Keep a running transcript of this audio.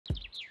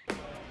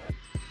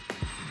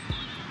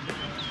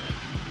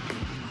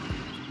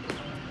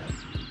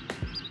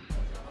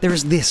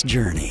There's this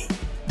journey,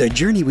 the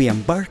journey we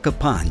embark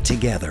upon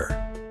together.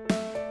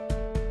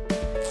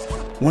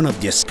 One of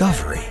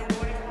discovery,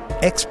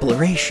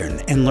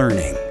 exploration, and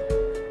learning.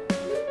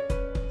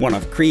 One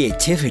of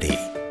creativity,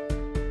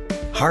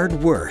 hard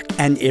work,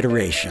 and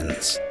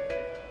iterations.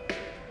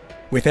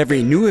 With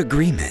every new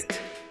agreement,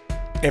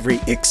 every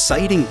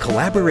exciting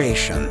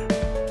collaboration,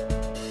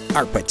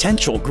 our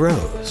potential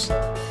grows,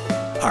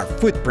 our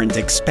footprint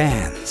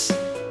expands,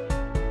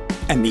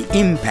 and the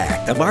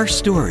impact of our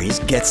stories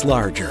gets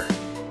larger.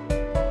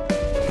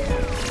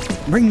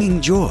 Bringing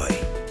joy,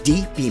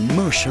 deep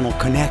emotional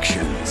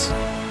connections,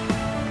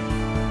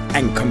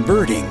 and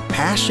converting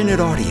passionate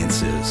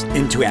audiences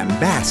into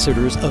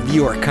ambassadors of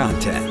your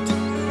content.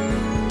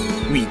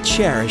 We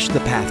cherish the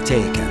path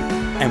taken,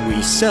 and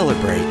we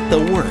celebrate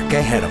the work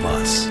ahead of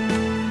us.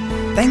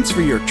 Thanks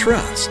for your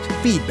trust,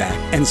 feedback,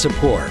 and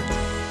support.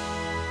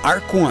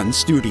 Arc One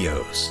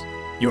Studios.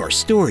 Your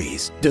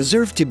stories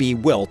deserve to be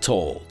well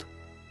told.